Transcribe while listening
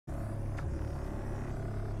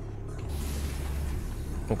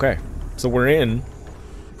Okay, so we're in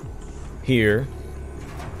here.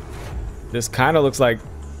 This kind of looks like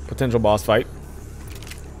potential boss fight.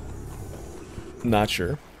 Not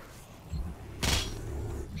sure.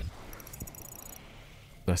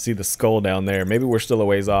 I see the skull down there. Maybe we're still a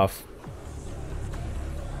ways off.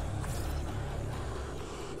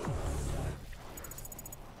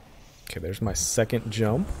 Okay, there's my second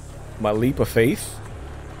jump. My leap of faith.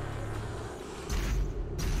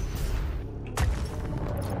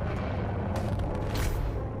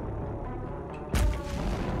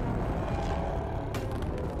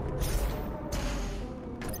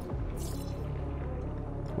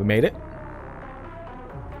 We made it.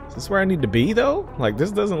 Is this where I need to be, though? Like, this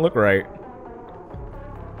doesn't look right.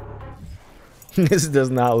 This does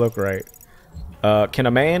not look right. Can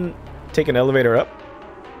a man take an elevator up?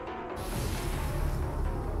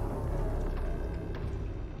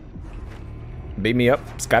 Beat me up,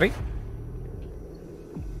 Scotty.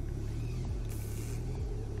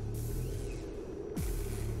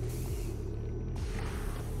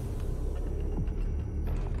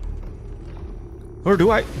 Or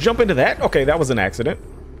do I jump into that? Okay, that was an accident.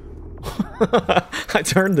 I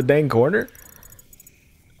turned the dang corner.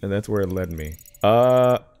 And that's where it led me.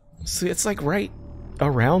 See, it's like right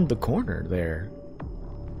around the corner there.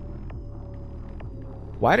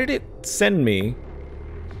 Why did it send me?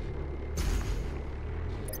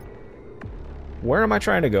 Where am I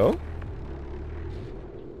trying to go?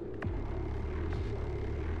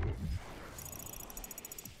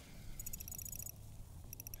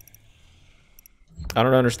 I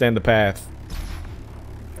don't understand the path.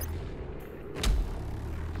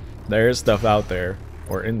 There is stuff out there,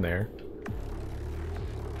 or in there.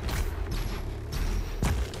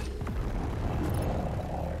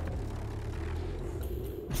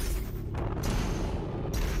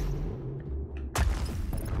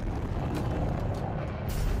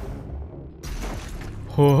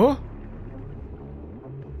 Huh?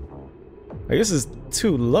 I guess it's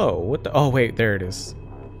too low. What the? Oh wait, there it is.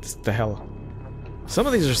 What the hell? Some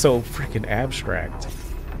of these are so freaking abstract.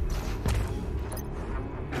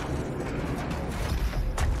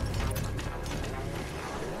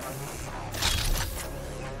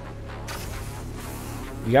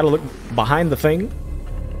 You gotta look behind the thing.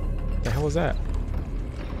 What the hell is that?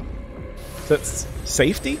 Is that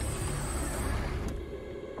safety?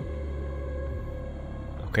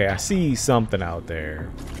 Okay, I see something out there.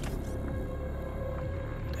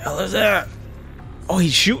 What the hell is that? Oh,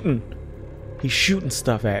 he's shooting. He's shooting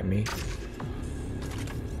stuff at me.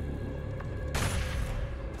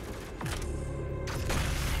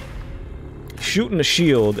 Shooting a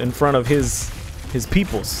shield in front of his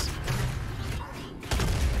peoples.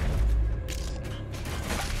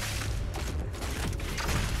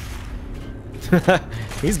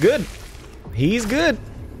 He's good. He's good.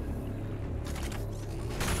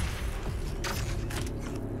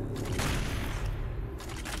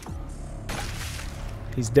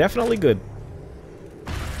 He's definitely good.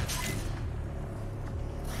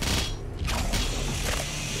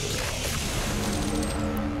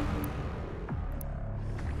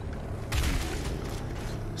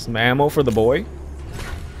 Some ammo for the boy.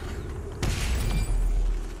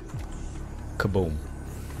 Kaboom.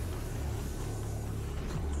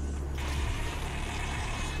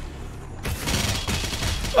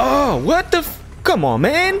 Oh, what the f— come on,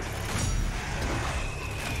 man!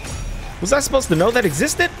 Was I supposed to know that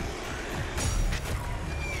existed?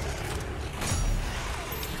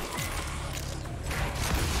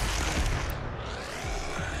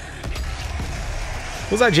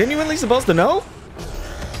 Was I genuinely supposed to know?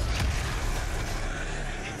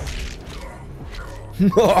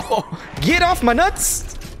 Get off my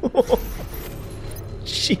nuts!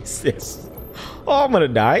 Jesus. Oh, I'm gonna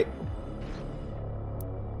die.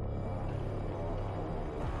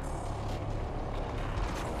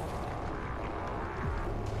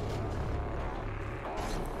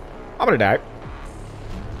 I'm gonna die.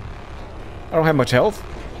 I don't have much health.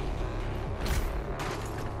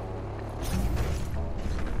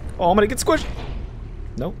 Oh, I'm gonna get squished.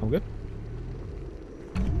 No, I'm good.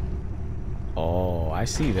 Oh, I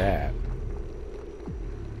see that.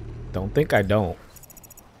 Don't think I don't.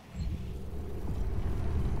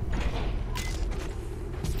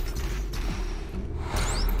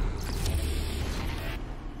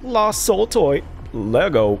 Lost soul toy.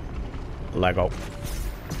 Lego. Lego.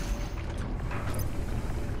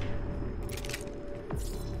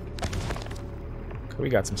 We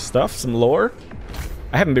got some stuff, some lore.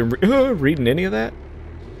 I haven't been reading any of that.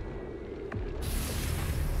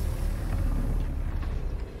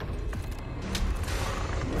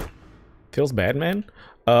 Feels bad, man.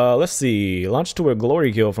 Let's see. Launch to a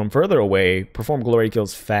glory kill from further away. Perform glory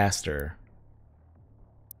kills faster.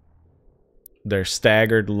 They're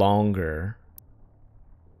staggered longer.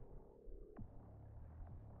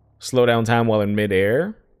 Slow down time while in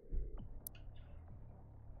midair.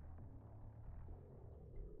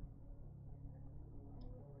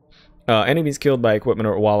 Enemies killed by equipment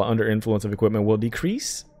or while under influence of equipment will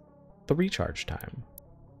decrease the recharge time.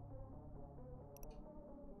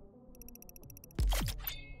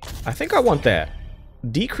 I think I want that.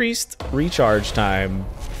 Decreased recharge time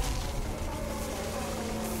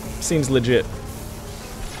seems legit.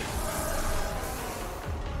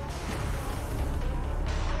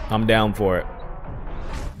 I'm down for it.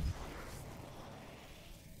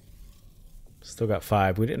 Still got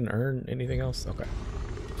 5. We didn't earn anything else? Okay.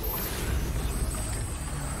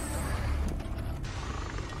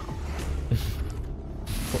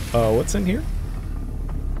 What's in here?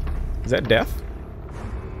 Is that death?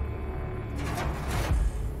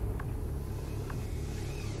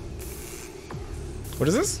 What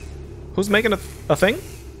is this? Who's making a thing?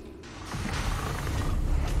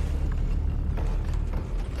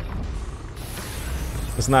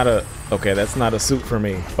 It's not a... Okay, that's not a suit for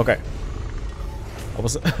me. Okay. I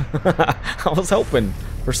was... I was hoping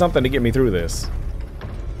for something to get me through this.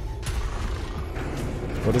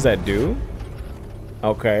 What does that do?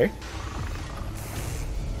 Okay.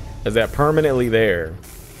 Is that permanently there?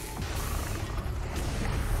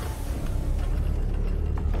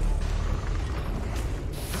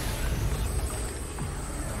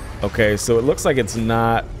 Okay, so it looks like it's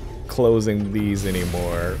not closing these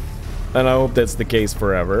anymore. And I hope that's the case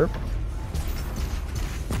forever.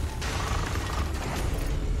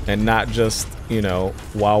 And not just, you know,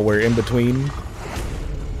 while we're in between.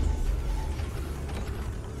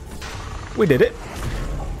 We did it.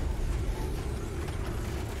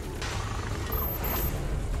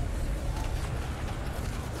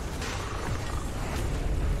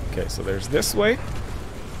 Okay, so there's this way.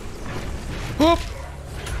 Whoop!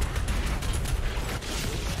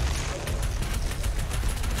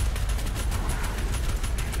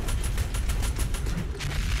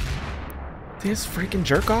 This freaking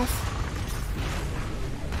jerk off?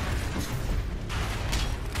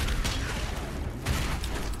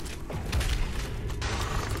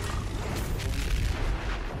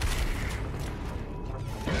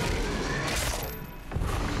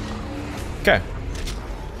 Okay.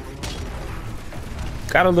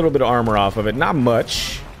 Got a little bit of armor off of it. Not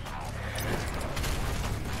much.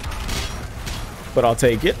 But I'll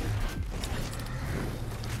take it.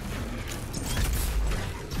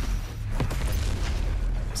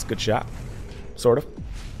 It's a good shot. Sort of.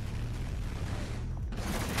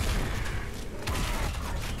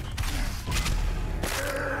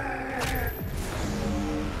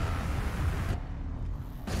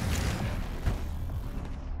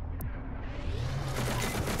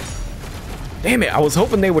 Damn it, I was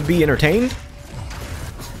hoping they would be entertained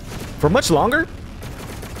for much longer.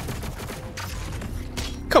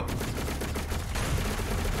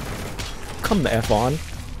 Come the F on.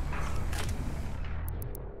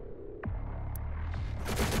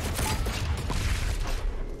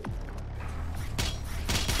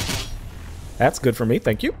 That's good for me,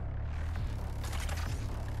 thank you.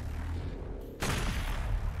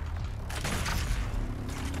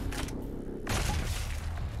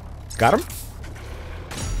 Got him?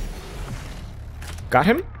 Got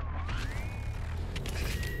him?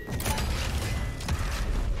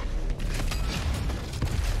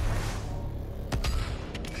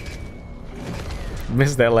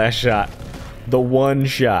 Missed that last shot. The one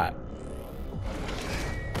shot.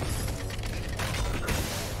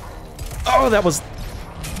 Oh, that was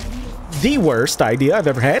the worst idea I've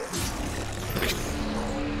ever had.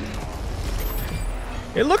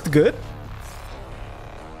 It looked good.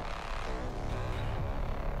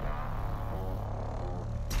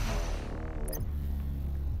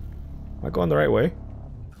 Am I going the right way?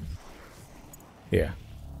 Yeah.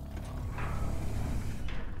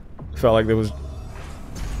 Felt like there was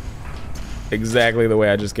exactly the way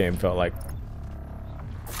I just came, felt like.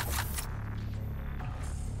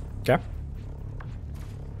 Okay. What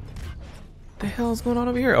the hell is going on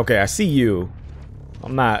over here? Okay, I see you.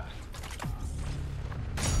 I'm not.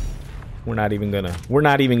 We're not even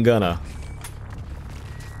gonna.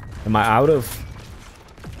 Am I out of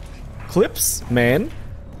clips, man?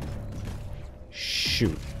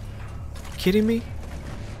 Shoot. Kidding me?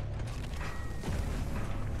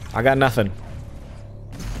 I got nothing.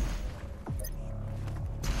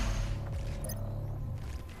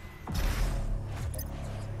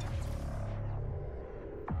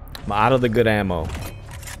 I'm out of the good ammo.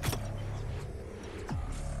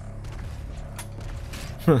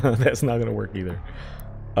 That's not gonna work either.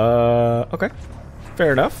 Okay.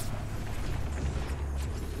 Fair enough.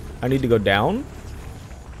 I need to go down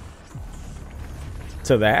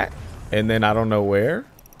to that, and then I don't know where.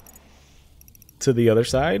 To the other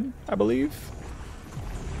side, I believe.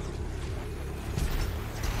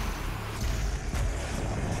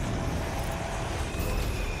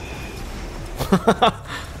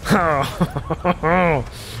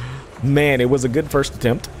 Man, it was a good first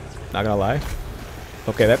attempt. Not gonna lie.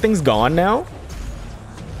 Okay, that thing's gone now.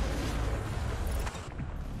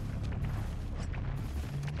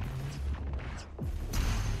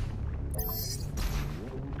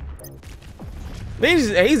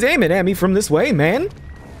 He's aiming at me from this way, man.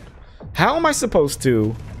 How am I supposed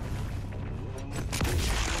to?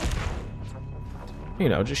 You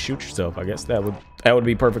know, just shoot yourself. I guess that would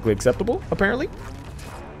be perfectly acceptable, apparently.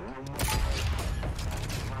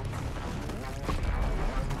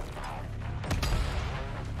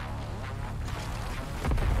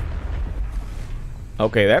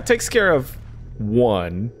 Okay, that takes care of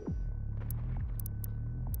one.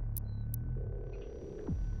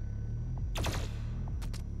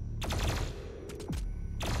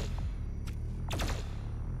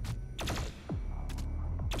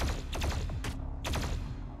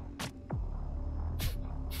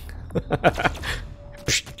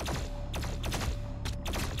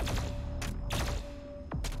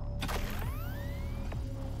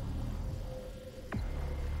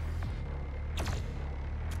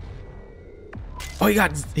 Oh, he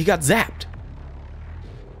got zapped.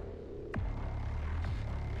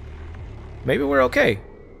 Maybe we're okay.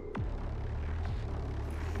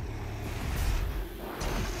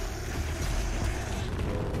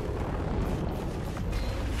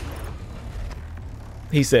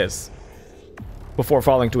 He says, before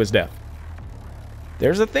falling to his death.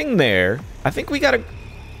 There's a thing there. I think we gotta...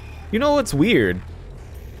 You know what's weird?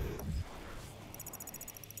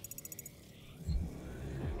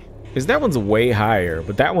 Is that one's way higher,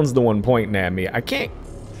 but that one's the one pointing at me. I can't...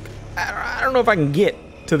 I don't know if I can get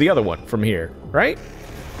to the other one from here, right?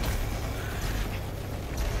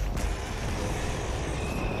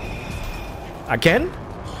 I can?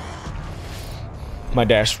 My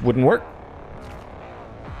dash wouldn't work.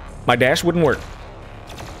 My dash wouldn't work.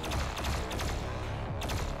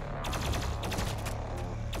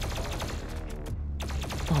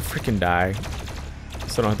 Oh, freaking die.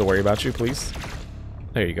 So I don't have to worry about you, please.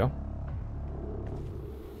 There you go.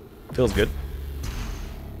 Feels good.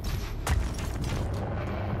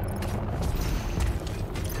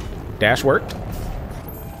 Dash worked.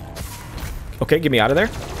 Okay, get me out of there.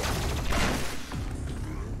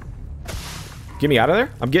 Get me out of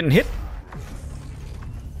there. I'm getting hit.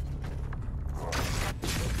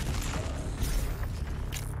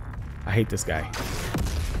 I hate this guy.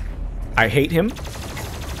 I hate him.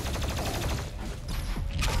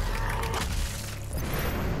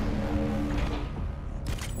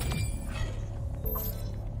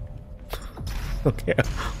 Okay,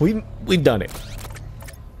 we've done it.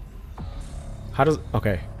 How does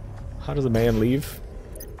a man leave?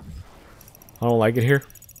 I don't like it here.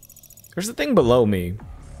 There's a thing below me.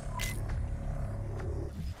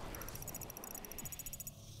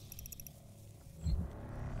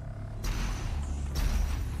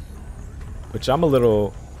 Which I'm a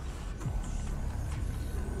little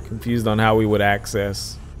confused on how we would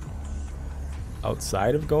access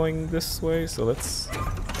outside of going this way, so let's...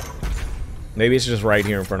 Maybe it's just right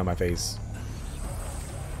here in front of my face.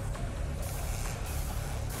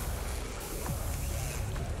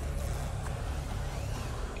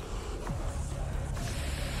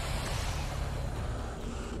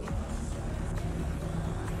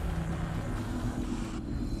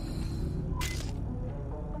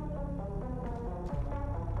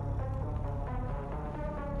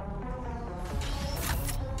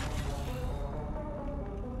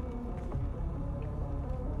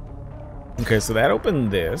 Okay, so that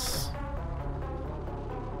opened this.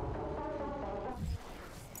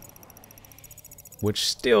 Which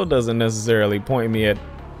still doesn't necessarily point me at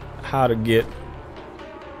how to get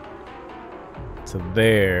to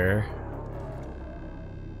there.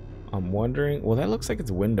 I'm wondering, well, that looks like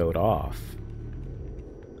it's windowed off.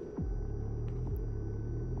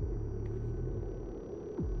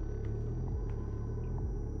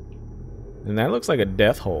 And that looks like a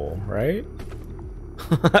death hole, right?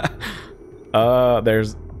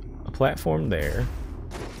 There's a platform there.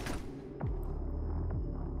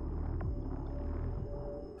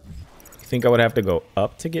 You think I would have to go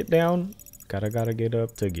up to get down? Gotta get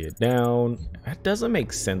up to get down. That doesn't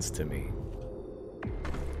make sense to me.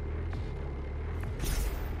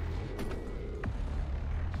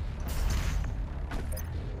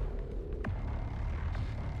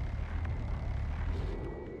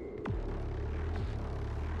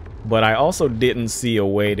 But I also didn't see a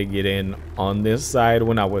way to get in on this side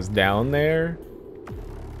when I was down there.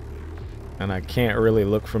 And I can't really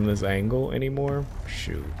look from this angle anymore.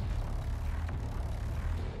 Shoot.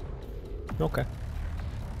 Okay.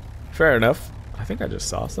 Fair enough. I think I just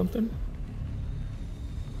saw something.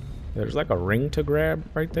 There's like a ring to grab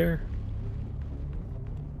right there.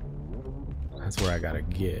 That's where I gotta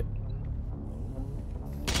get.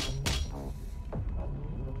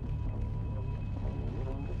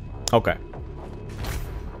 Okay.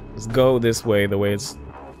 Let's go this way, the way it's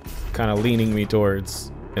kind of leaning me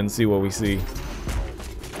towards, and see what we see.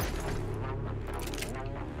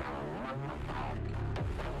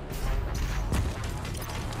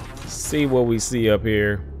 See what we see up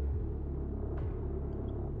here.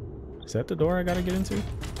 Is that the door I gotta get into?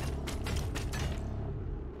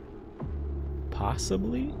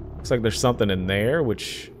 Possibly? Looks like there's something in there,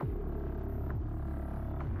 which...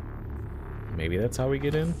 maybe that's how we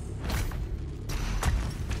get in?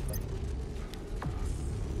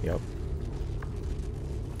 Yep.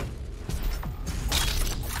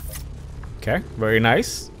 Okay, very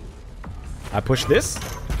nice. I push this.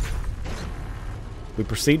 We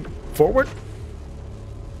proceed forward.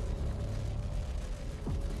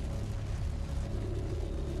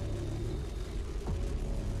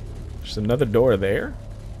 There's another door there.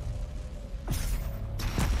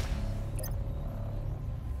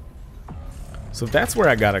 So that's where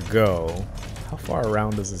I gotta go. How far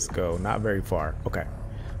around does this go? Not very far. Okay.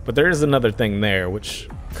 But there is another thing there, which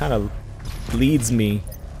kind of leads me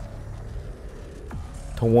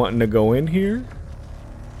to wanting to go in here.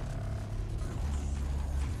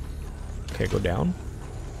 Okay, go down.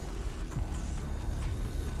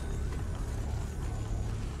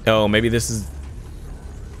 Oh, maybe this is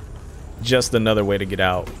just another way to get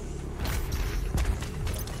out.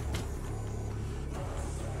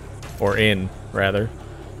 Or in, rather.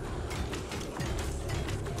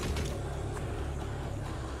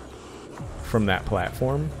 From that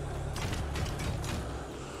platform.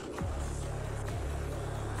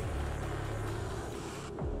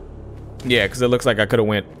 Yeah, because it looks like I could have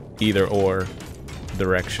went either or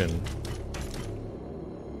direction.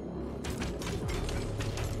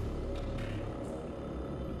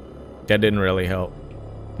 That didn't really help.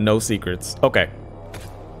 No secrets. Okay.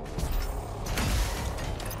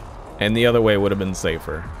 And the other way would have been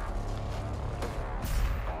safer.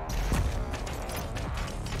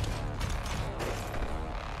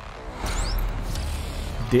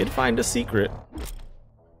 Did find a secret.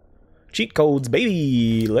 Cheat codes,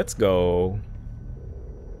 baby. Let's go.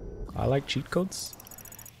 I like cheat codes.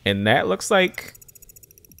 And that looks like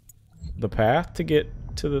the path to get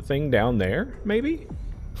to the thing down there, maybe?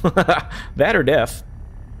 That or death.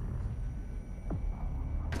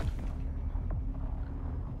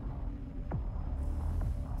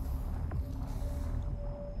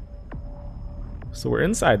 So we're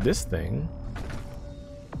inside this thing.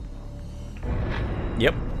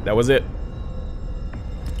 Yep, that was it.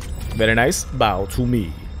 Very nice. Bow to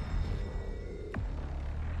me.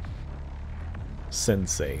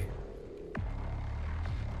 Sensei.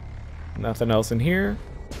 Nothing else in here.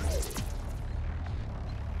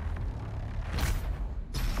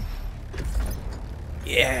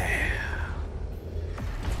 Yeah.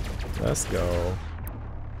 Let's go.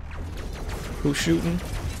 Who's shooting?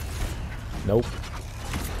 Nope.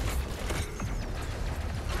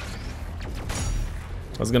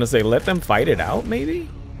 I was gonna say let them fight it out maybe,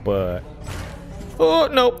 but oh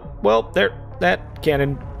nope. Well, there, that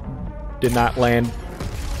cannon did not land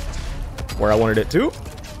where I wanted it to.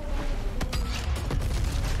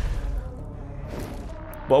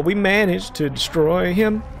 But we managed to destroy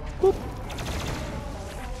him. Boop.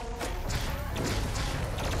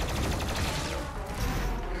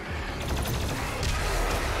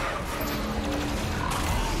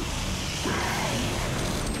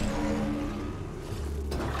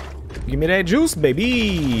 Give me that juice,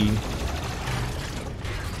 baby.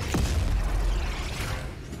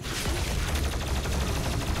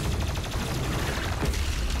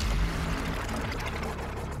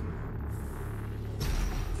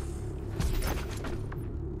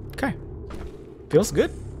 Okay. Feels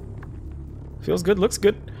good. Feels good, looks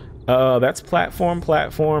good. That's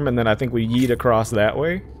platform, and then I think we yeet across that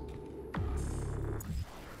way.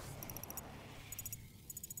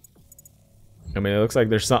 I mean, it looks like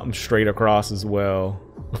there's something straight across as well.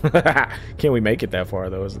 Can we make it that far,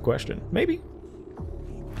 though, is the question. Maybe.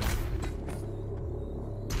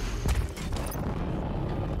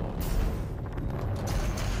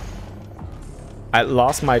 I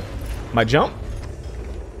lost my jump.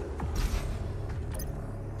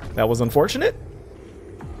 That was unfortunate.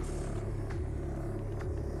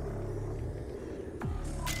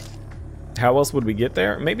 how else would we get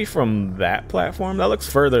there? Maybe from that platform? That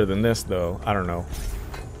looks further than this, though. I don't know.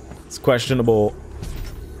 It's questionable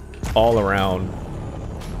all around.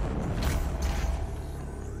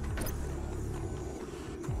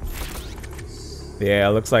 Yeah,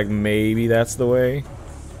 it looks like maybe that's the way.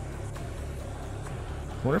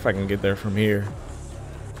 I wonder if I can get there from here.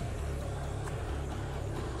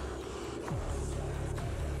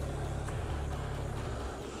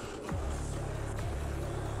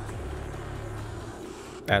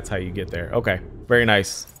 That's how you get there. Okay, very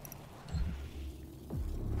nice.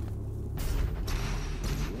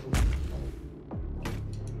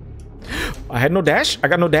 I had no dash? I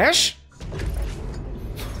got no dash?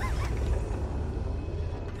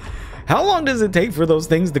 How long does it take for those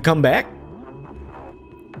things to come back?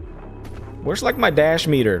 Where's like my dash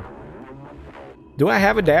meter? Do I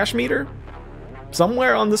have a dash meter?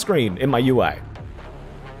 Somewhere on the screen in my UI.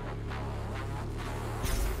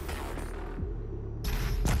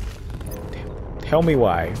 Tell me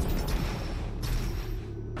why.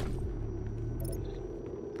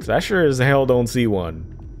 Because I sure as hell don't see one.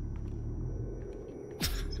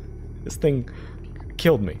 This thing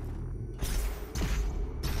killed me.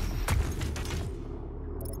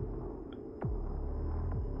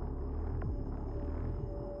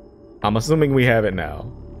 I'm assuming we have it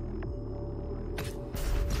now.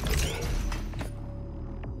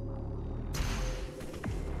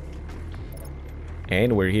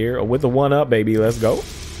 And we're here with the 1-up, baby. Let's go.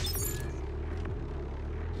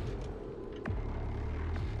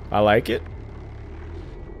 I like it.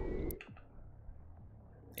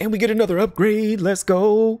 And we get another upgrade. Let's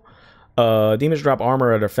go. Demons drop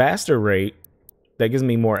armor at a faster rate. That gives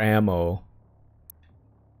me more ammo.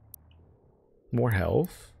 More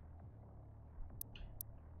health.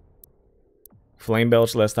 Flame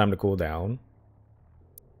belch, less time to cool down.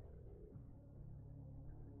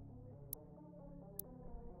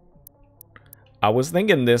 I was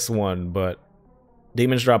thinking this one, but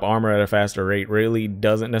demons drop armor at a faster rate really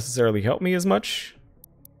doesn't necessarily help me as much.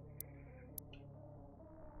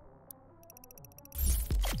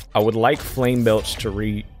 I would like flame belch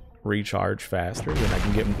to recharge faster, then I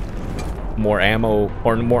can get more ammo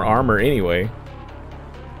or more armor anyway.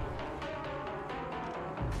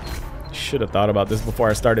 Should have thought about this before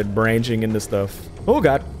I started branching into stuff. Oh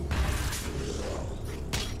god.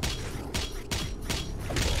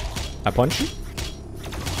 I punch you?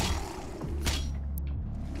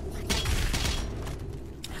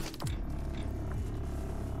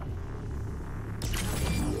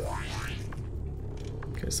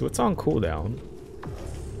 Okay, so it's on cooldown.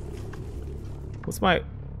 What's my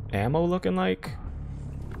ammo looking like?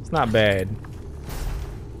 It's not bad.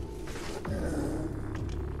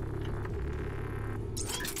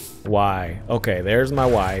 Y. Okay, there's my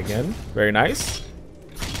Y again. Very nice.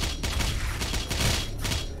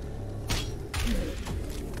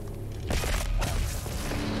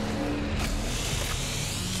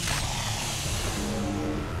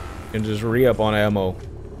 And just re-up on ammo.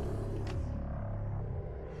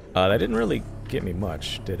 That didn't really get me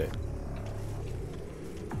much, did it?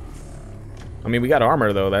 I mean, we got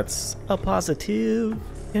armor, though. That's a positive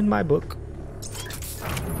in my book.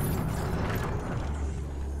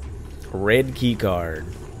 Red key card.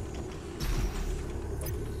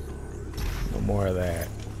 No more of that.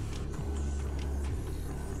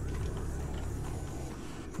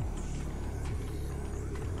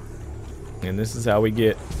 And this is how we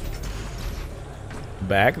get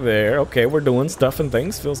back there. Okay, we're doing stuff and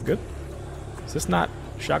things. Feels good. Is this not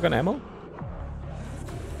shotgun ammo?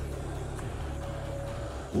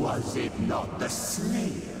 Was it not the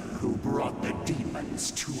Slayer who brought the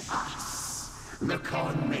demons to us? The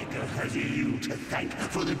Con Maker has you to thank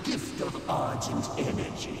for the gift of Argent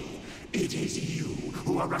energy. It is you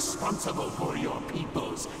who are responsible for your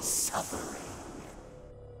people's suffering.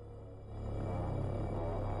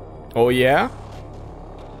 Oh yeah?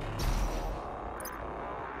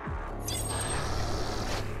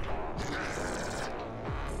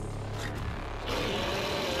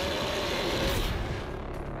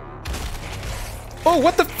 Oh,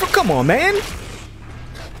 what the fuck? Come on, man.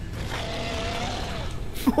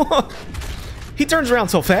 He turns around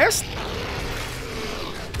so fast.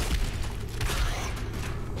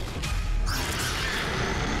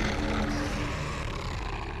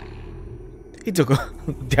 He took a...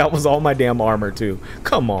 That was all my damn armor, too.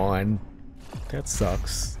 Come on. That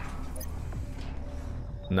sucks.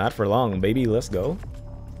 Not for long, baby. Let's go.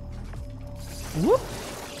 Whoop.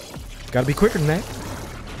 Gotta be quicker than that.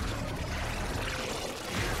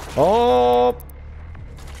 Oh.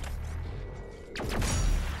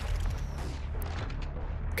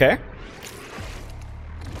 Okay.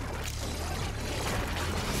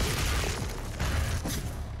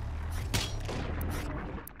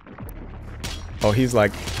 Oh, he's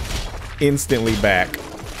like instantly back.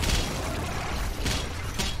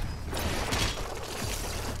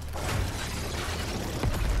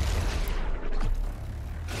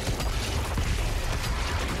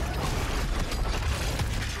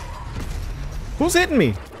 Who's hitting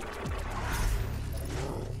me?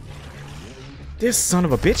 This son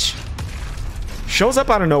of a bitch shows up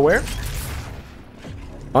out of nowhere.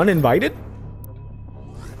 Uninvited?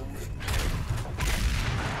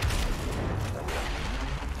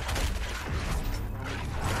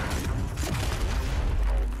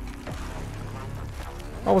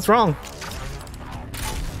 Oh, what's wrong?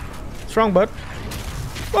 What's wrong, bud?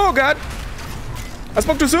 Oh, God. I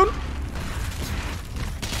spoke too soon?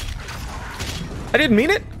 I didn't mean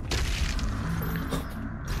it.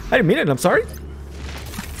 I didn't mean it, I'm sorry.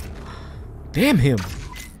 Damn him.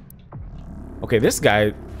 Okay, this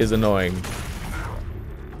guy is annoying.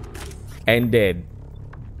 And dead.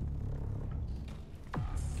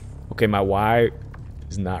 Okay, my Y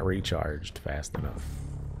is not recharged fast enough.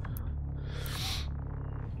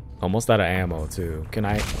 Almost out of ammo, too. Can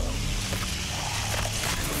I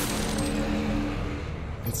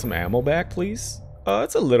get some ammo back, please?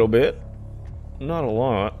 It's a little bit. Not a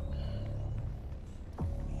lot.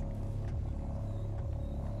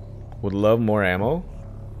 Would love more ammo.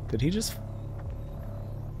 Did he just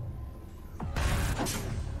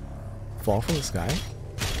fall from the sky?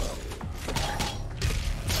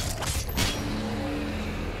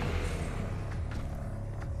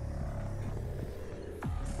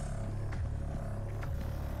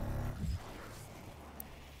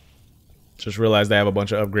 Just realized I have a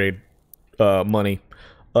bunch of upgrade money.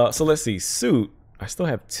 So let's see. Suit. I still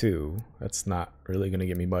have 2. That's not really going to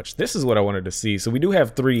give me much. This is what I wanted to see. So we do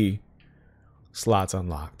have 3 slots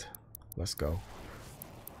unlocked. Let's go.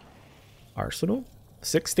 Arsenal.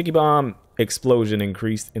 6 sticky bomb explosion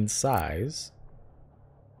increased in size.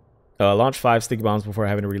 Launch 5 sticky bombs before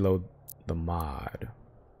having to reload the mod.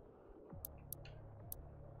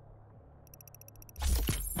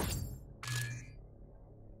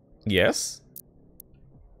 Yes.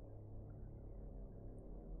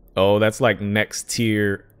 Oh, that's like next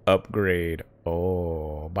tier upgrade.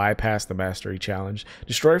 Oh, bypass the mastery challenge.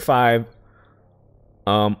 Destroy 5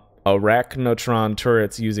 arachnotron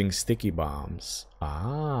turrets using sticky bombs.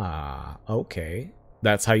 Ah, okay.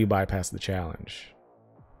 That's how you bypass the challenge.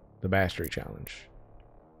 The mastery challenge.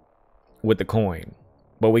 With the coin.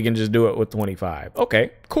 But we can just do it with 25.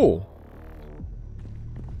 Okay, cool.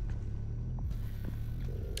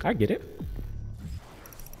 I get it.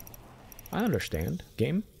 I understand.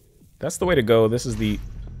 Game. That's the way to go. This is the...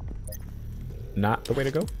 not the way to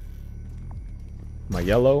go. My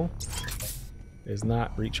yellow is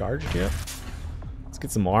not recharged yet. Let's get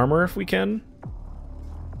some armor if we can.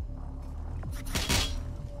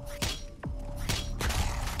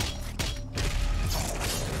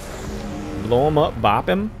 Blow him up, bop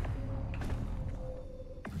him.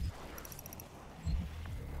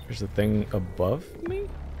 There's a thing above me?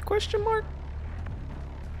 Question mark?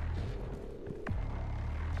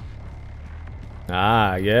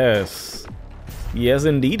 Ah, yes. Yes,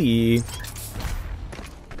 indeedy.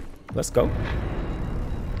 Let's go.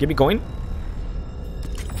 Give me coin.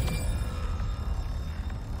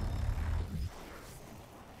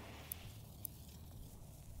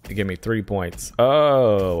 You give me 3 points.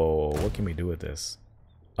 Oh, what can we do with this?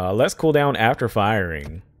 Less cooldown after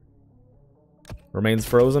firing. Remains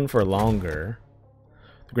frozen for longer.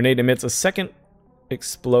 The grenade emits a second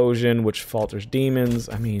explosion, which falters demons.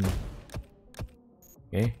 I mean...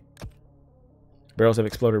 okay. Barrels have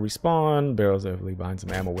exploded, respawn. Barrels have leave behind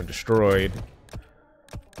some ammo when destroyed.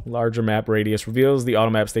 Larger map radius reveals the auto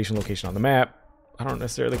map station location on the map. I don't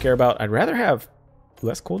necessarily care about. I'd rather have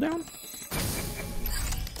less cooldown.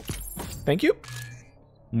 Thank you.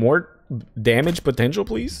 More damage potential,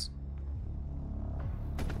 please.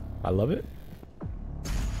 I love it.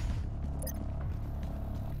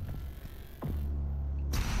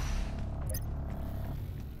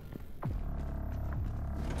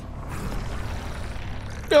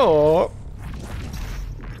 Oh.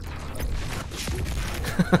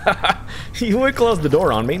 You would close the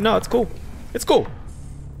door on me. No, it's cool. It's cool.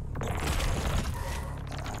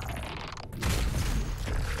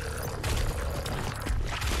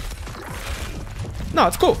 No,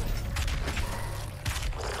 it's cool.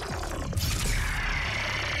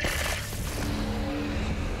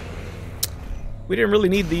 We didn't really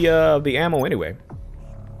need the ammo anyway.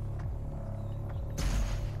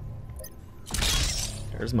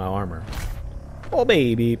 There's my armor. Oh,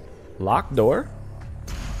 baby. Locked door?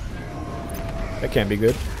 That can't be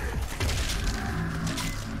good.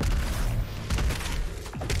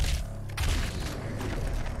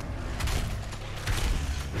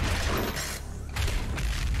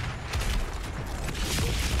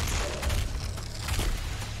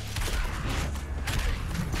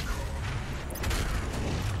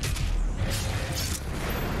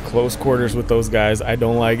 Close quarters with those guys. I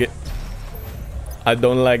don't like it. I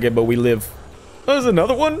don't like it, but we live. Oh, there's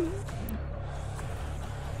another one?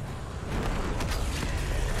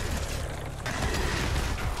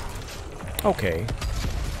 Okay.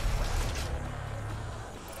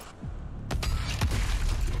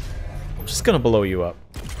 I'm just gonna blow you up.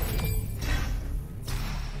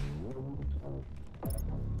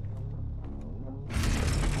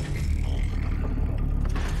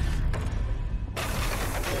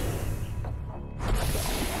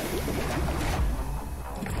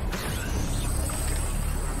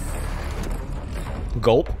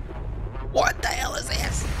 Gulp. What the hell is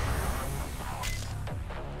this?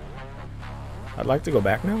 I'd like to go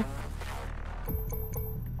back now.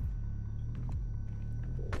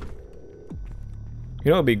 You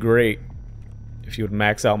know, it'd be great if you would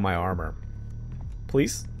max out my armor.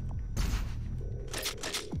 Please?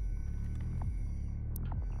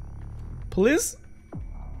 Please?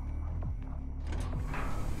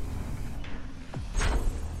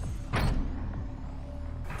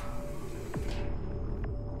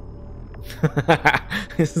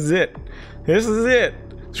 This is it. This is it.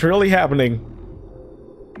 It's really happening.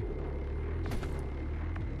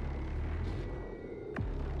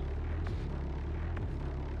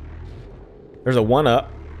 There's a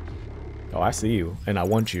 1-up. Oh, I see you, and I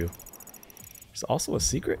want you. There's also a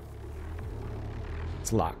secret.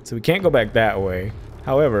 It's locked, so we can't go back that way.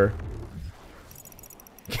 However,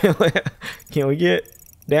 can we get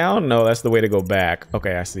down? No, that's the way to go back.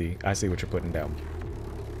 Okay, I see. I see what you're putting down.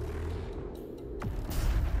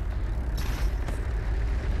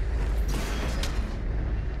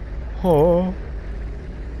 Oh.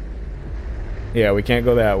 Yeah, we can't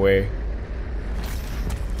go that way.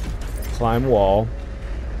 Climb wall.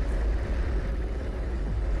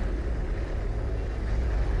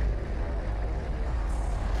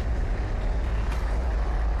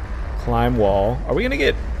 Climb wall. Are we gonna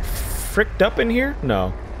get fricked up in here? No.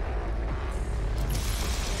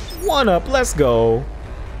 1 up, let's go.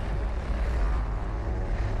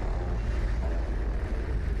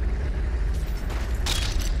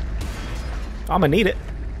 I'ma need it.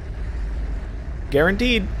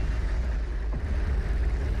 Guaranteed.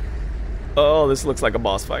 Oh, this looks like a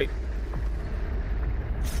boss fight.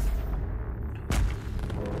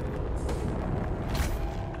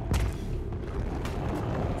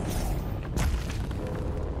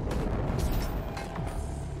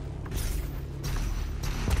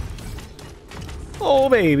 Oh,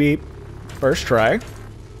 baby. First try.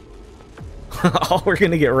 Oh, we're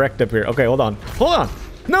gonna get wrecked up here. Okay, hold on. Hold on.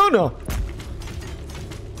 No, no.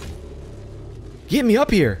 Get me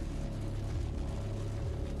up here.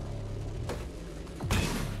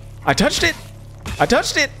 I touched it. I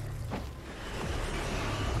touched it.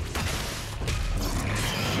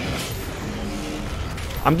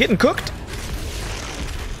 I'm getting cooked.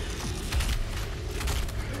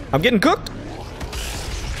 I'm getting cooked.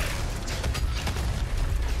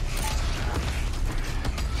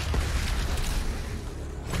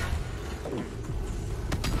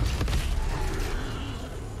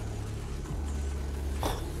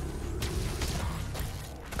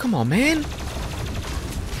 Come on, man.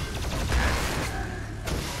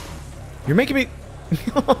 You're making me...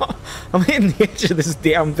 I'm hitting the edge of this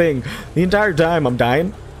damn thing. The entire time I'm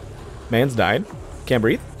dying. Man's dying. Can't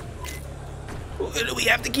breathe. Do we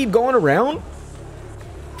have to keep going around?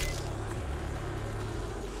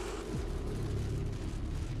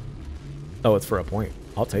 Oh, it's for a point.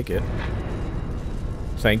 I'll take it.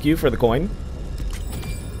 Thank you for the coin.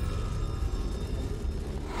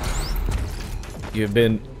 You've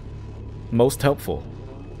been most helpful.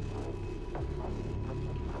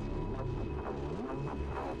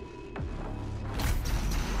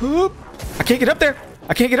 Oop. I can't get up there.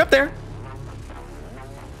 I can't get up there.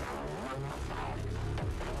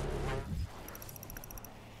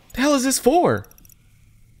 The hell is this for?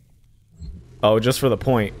 Oh, just for the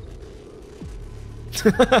point.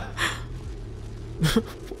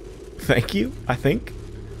 Thank you, I think.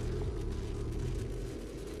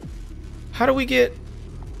 How do we get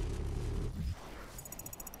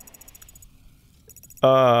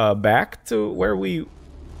back to where we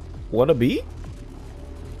want to be?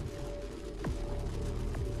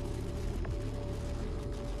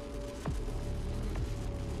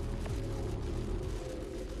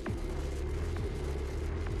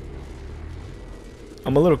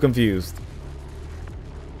 I'm a little confused.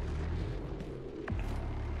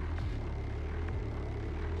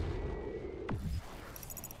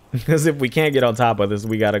 Because if we can't get on top of this,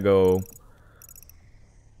 we gotta go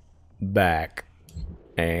back.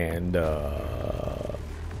 And I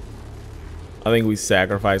think we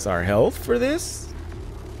sacrifice our health for this.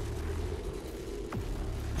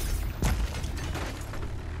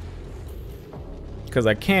 Because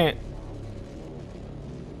I can't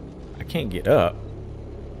get up.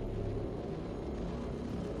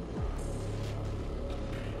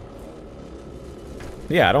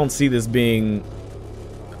 Yeah, I don't see this being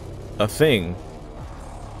a thing.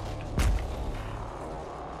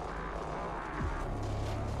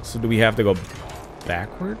 So do we have to go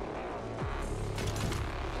backward?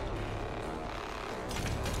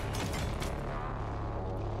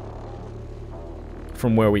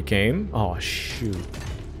 From where we came? Oh, shoot.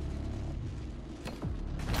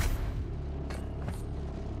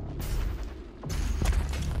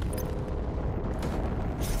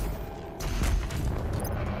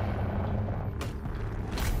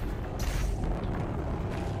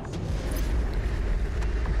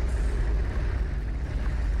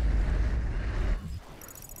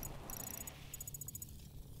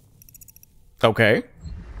 Okay.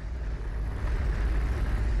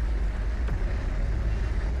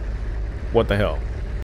 What the hell?